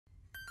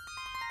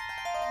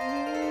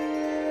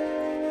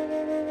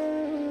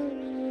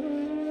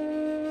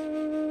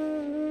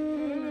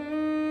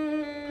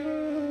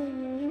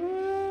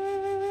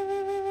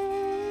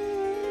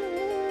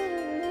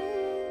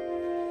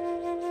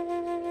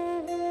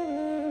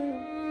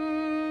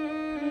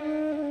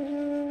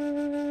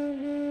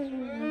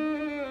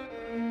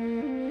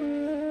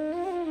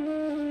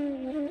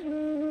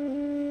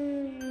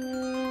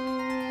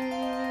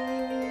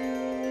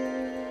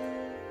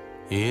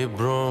এ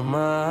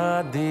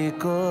ব্ৰহ্মাদি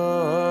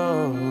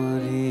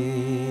কৰি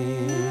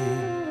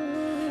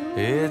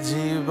এ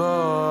জীৱ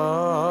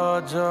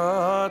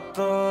যত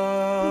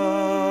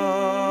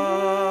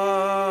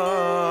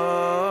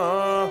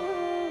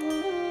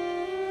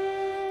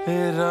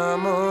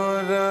ৰাম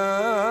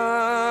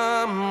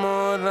ৰাম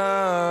ৰাম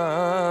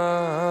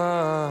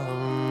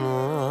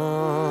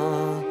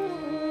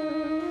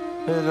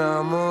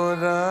ৰাম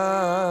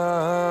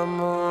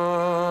ৰাম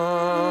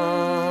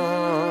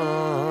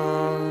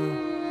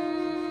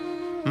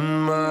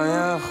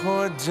মায়া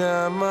সজ্জা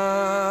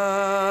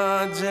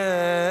যে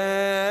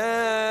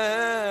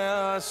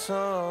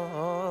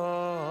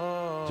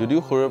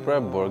যদিও সৰুৰ পৰা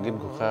বৰগীত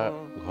ঘোষা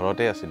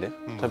ঘৰতে আছিলে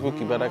তথাপিও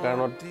কিবা এটা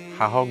কাৰণত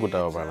সাহস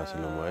গোটাব পৰা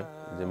নাছিলোঁ মই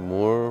যে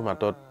মোৰ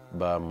মাতত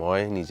বা মই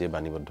নিজে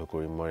বাণীবদ্ধ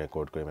কৰিম মই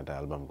ৰেকৰ্ড কৰিম এটা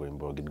এলবাম কৰিম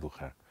বৰগীত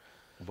ঘোষাৰ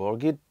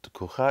বৰগীত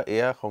ঘোষা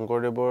এয়া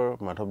শংকৰদেৱৰ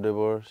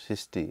মাধৱদেৱৰ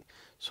সৃষ্টি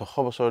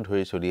 600 বছৰ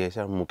ধৰি চলি আহিছে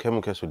আৰু মুখে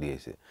মুখে চলি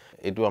আহিছে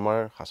এইটো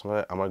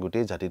আমাৰ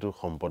গোটেই জাতিটোৰ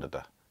সম্পদ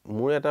এটা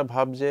মোৰ এটা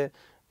ভাব যে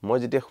মই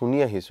যেতিয়া শুনি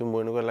আহিছোঁ মোৰ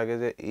এনেকুৱা লাগে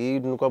যে এই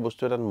এনেকুৱা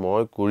বস্তু এটাত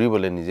মই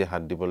কৰিবলৈ নিজে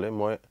হাত দিবলৈ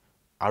মই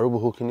আৰু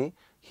বহুখিনি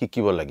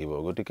শিকিব লাগিব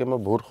গতিকে মই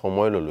বহুত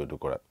সময় ললোঁ এইটো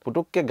কৰাত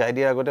পুতুককে গাই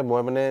দিয়াৰ আগতে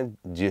মই মানে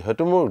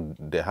যেহেতু মোৰ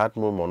দেহাত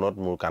মোৰ মনত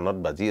মোৰ কাণত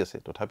বাজি আছে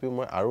তথাপিও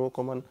মই আৰু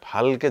অকমান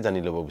ভালকে জানি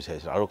ল'ব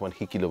বিচাৰিছিলোঁ আৰু অকমান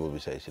শিকি ল'ব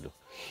বিচাৰিছিলোঁ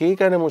সেই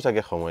কাৰণে মোৰ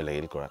চাগে সময়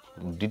লাগিল কৰাত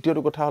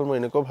দ্বিতীয়টো কথা হ'ল মই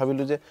এনেকৈ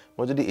ভাবিলোঁ যে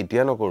মই যদি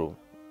এতিয়া নকৰোঁ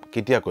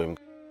কেতিয়া কৰিম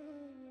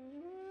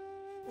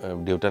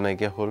দেউতা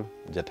নাইকিয়া হ'ল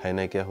জেঠাই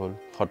নাইকিয়া হ'ল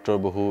সত্ৰৰ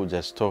বহু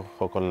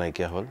জ্যেষ্ঠসকল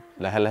নাইকিয়া হ'ল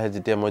লাহে লাহে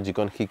যেতিয়া মই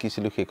যিকণ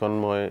শিকিছিলোঁ সেইকণ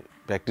মই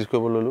প্ৰেক্টিছ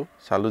কৰিব ল'লোঁ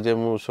চালোঁ যে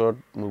মোৰ ওচৰত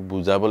মোক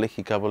বুজাবলৈ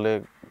শিকাবলৈ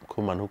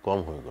খুব মানুহ কম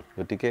হৈ গ'ল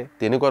গতিকে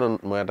তেনেকুৱা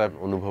মই এটা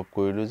অনুভৱ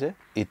কৰিলোঁ যে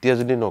এতিয়া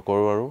যদি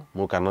নকৰোঁ আৰু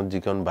মোৰ কাণত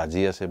যিকণ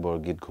বাজি আছে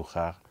বৰগীত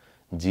ঘোষা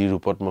যি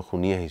ৰূপত মই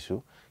শুনি আহিছোঁ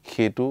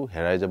সেইটো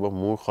হেৰাই যাব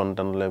মোৰ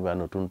সন্তানলৈ বা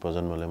নতুন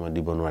প্ৰজন্মলৈ মই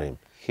দিব নোৱাৰিম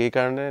সেই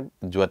কাৰণে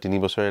যোৱা 3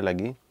 বছৰে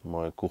লাগি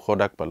মই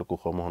কুশদাক পালোঁ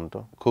কুশ মহন্ত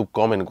খুব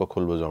কম এনেকুৱা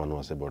খোল বজোৱা মানুহ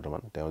আছে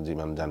বৰ্তমান তেওঁ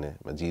যিমান জানে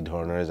বা যি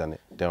ধৰণৰে জানে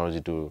তেওঁৰ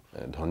যিটো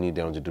ধ্বনি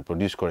তেওঁ যিটো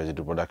প্ৰডিউচ কৰে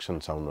যিটো প্ৰডাকশ্যন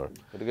সাউণ্ডৰ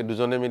গতিকে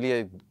দুজনে মিলি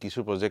কিছু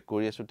প্ৰজেক্ট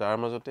কৰি আছোঁ তাৰ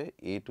মাজতে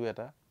এইটো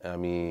এটা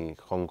আমি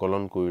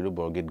সংকলন কৰিলোঁ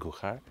বৰগীত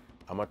ঘোষাৰ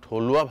আমাৰ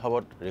থলুৱা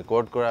ভাৱত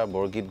ৰেকৰ্ড কৰা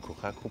বৰগীত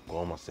ঘোষা খুব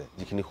কম আছে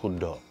যিখিনি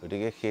শুদ্ধ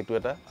গতিকে সেইটো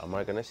এটা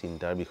আমাৰ কাৰণে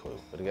চিন্তাৰ বিষয়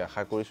গতিকে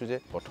আশা কৰিছোঁ যে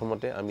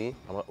প্ৰথমতে আমি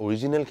আমাৰ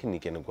অৰিজিনেলখিনি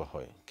কেনেকুৱা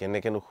হয়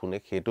কেনেকেনো শুনে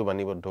সেইটো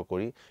বাণীবদ্ধ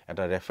কৰি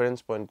এটা ৰেফাৰেন্স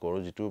পইণ্ট কৰোঁ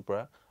যিটোৰ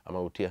পৰা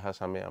আমাৰ উঠি অহা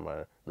চামে আমাৰ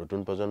নতুন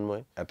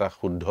প্ৰজন্মই এটা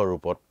শুদ্ধ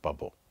ৰূপত পাব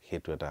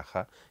সেইটো এটা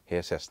আশা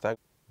সেই চেষ্টা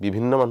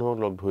বিভিন্ন মানুহক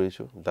লগ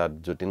ধৰিছোঁ তাত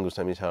যতীন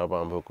গোস্বামী ছাৰৰ পৰা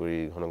আৰম্ভ কৰি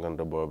ঘনকান্ত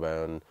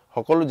বৰবায়ন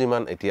সকলো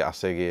যিমান এতিয়া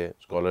আছেগে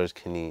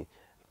স্কলাৰ্ছখিনি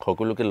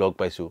সকলোকে লগ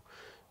পাইছোঁ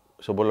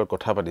সবলৰ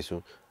কথা পাতিছোঁ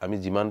আমি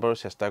যিমান পাৰোঁ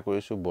চেষ্টা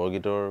কৰিছোঁ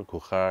বৰগীতৰ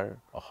ঘোষাৰ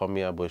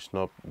অসমীয়া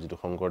বৈষ্ণৱ যিটো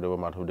শংকৰদেৱ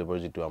মাধৱদেৱৰ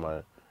যিটো আমাৰ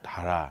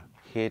ধাৰা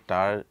সেই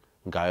তাৰ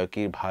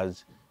গায়কীৰ ভাজ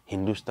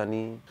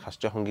হিন্দুস্তানী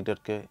শাস্ত্ৰীয়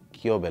সংগীততকৈ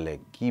কিয় বেলেগ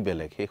কি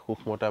বেলেগ সেই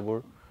সূক্ষ্মতাবোৰ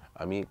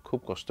আমি খুব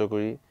কষ্ট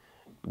কৰি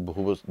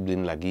বহু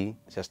দিন লাগি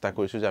চেষ্টা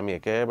কৰিছোঁ যে আমি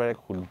একেবাৰে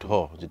শুদ্ধ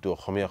যিটো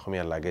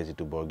অসমীয়া লাগে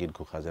যিটো বৰগীত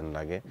ঘোষা যেন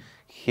লাগে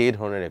সেই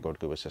ধৰণে ৰেকৰ্ড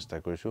কৰিব চেষ্টা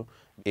কৰিছোঁ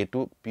এইটো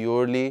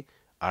পিয়ৰলি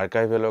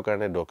আৰ্কাইভেলৰ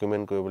কাৰণে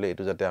ডকুমেণ্ট কৰিবলৈ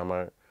এইটো যাতে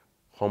আমাৰ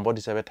সম্পদ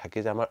হিচাপে থাকে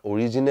যে আমাৰ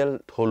অৰিজিনেল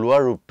থলুৱা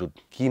ৰূপটোত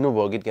কিনো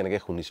বৰগীত কেনেকৈ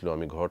শুনিছিলোঁ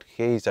আমি ঘৰত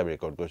সেই হিচাপে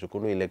ৰেকৰ্ড কৰিছোঁ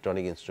কোনো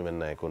ইলেক্ট্ৰনিক ইনষ্ট্ৰুমেণ্ট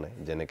নাই একো নাই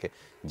যেনেকৈ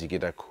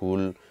যিকেইটা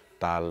খোল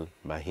তাল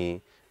বাঁহী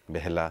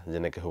বেহেলা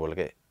যেনেকৈ হ'ব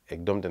লাগে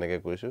একদম তেনেকৈ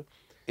কৰিছোঁ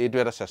এইটো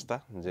এটা চেষ্টা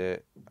যে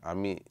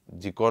আমি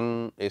যিকণ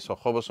এই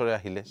 600 বছৰে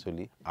আহিলে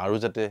চলি আৰু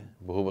যাতে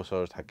বহু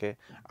বছৰ থাকে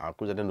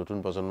আকৌ যাতে নতুন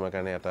প্ৰজন্মৰ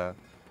কাৰণে এটা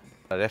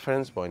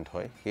ৰেফাৰেন্স পইণ্ট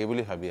হয় সেই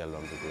বুলি ভাবি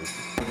এলবামটো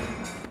কৰিছোঁ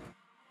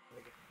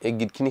এই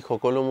গীতখিনি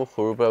সকলো মোৰ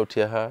সৰুৰ পৰা উঠি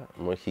অহা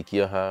মই শিকি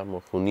অহা মই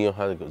শুনি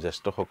অহা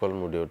জ্যেষ্ঠসকল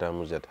মোৰ দেউতা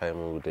মোৰ জেঠাই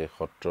মোৰ গোটেই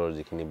সত্ৰৰ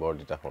যিখিনি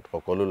বৰদেউতাহঁত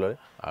সকলোলৈ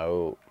আৰু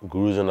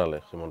গুৰুজনালৈ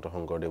শ্ৰীমন্ত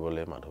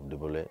শংকৰদেৱলৈ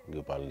মাধৱদেৱলৈ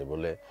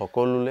গোপালদেৱলৈ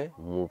সকলোলৈ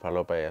মোৰ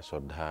ফালৰ পৰাই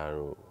শ্ৰদ্ধা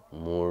আৰু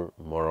মোৰ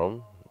মৰম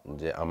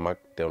যে আমাক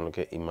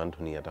তেওঁলোকে ইমান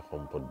ধুনীয়া এটা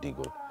সম্পদ দি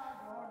গ'ল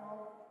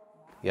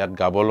ইয়াত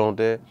গাব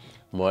লওঁতে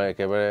মই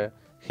একেবাৰে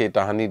সেই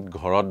তাহানিত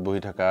ঘৰত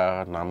বহি থকা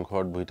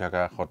নামঘৰত বহি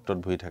থকা সত্ৰত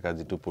বহি থকা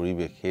যিটো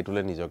পৰিৱেশ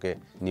সেইটোলৈ নিজকে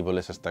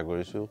নিবলৈ চেষ্টা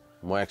কৰিছোঁ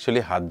মই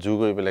একচুৱেলি হাত জোৰ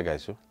কৰি পেলাই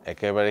গাইছোঁ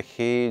একেবাৰে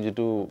সেই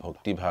যিটো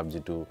ভক্তি ভাৱ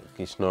যিটো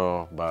কৃষ্ণ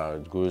বা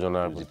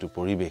গুৰুজনাৰ যিটো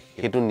পৰিৱেশ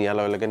সেইটো নিয়াৰ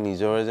লগে লগে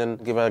নিজৰ যেন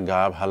কিবা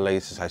গা ভাল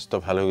লাগিছে স্বাস্থ্য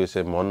ভাল হৈ গৈছে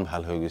মন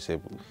ভাল হৈ গৈছে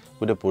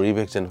গোটেই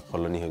পৰিৱেশ যেন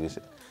সলনি হৈ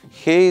গৈছে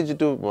সেই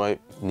যিটো মই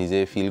নিজে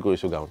ফিল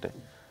কৰিছোঁ গাওঁতে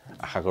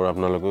আশা কৰোঁ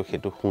আপোনালোকেও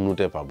সেইটো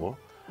শুনোতে পাব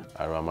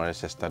আৰু আমাৰ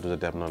চেষ্টাটো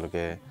যাতে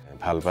আপোনালোকে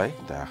ভাল পায়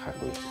তাই আশা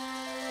কৰিছোঁ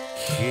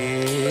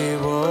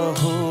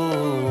শিৱহু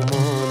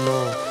মন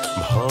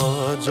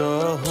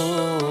ভজহু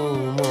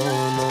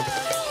মন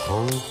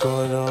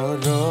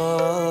শংকৰৰ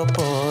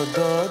পদ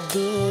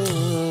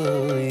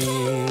দুই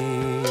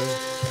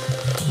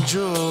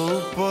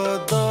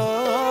যৌপদ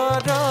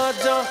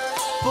ৰাজ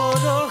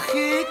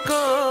পৰশী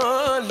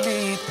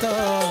কলিতা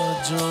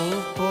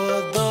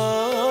যৌপদ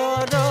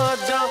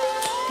ৰাজ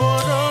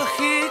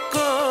পৰশী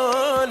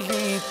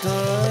কলিতা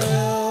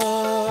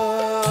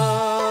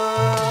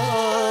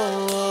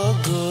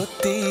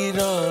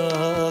গতিৰা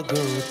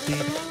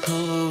ভগৱতী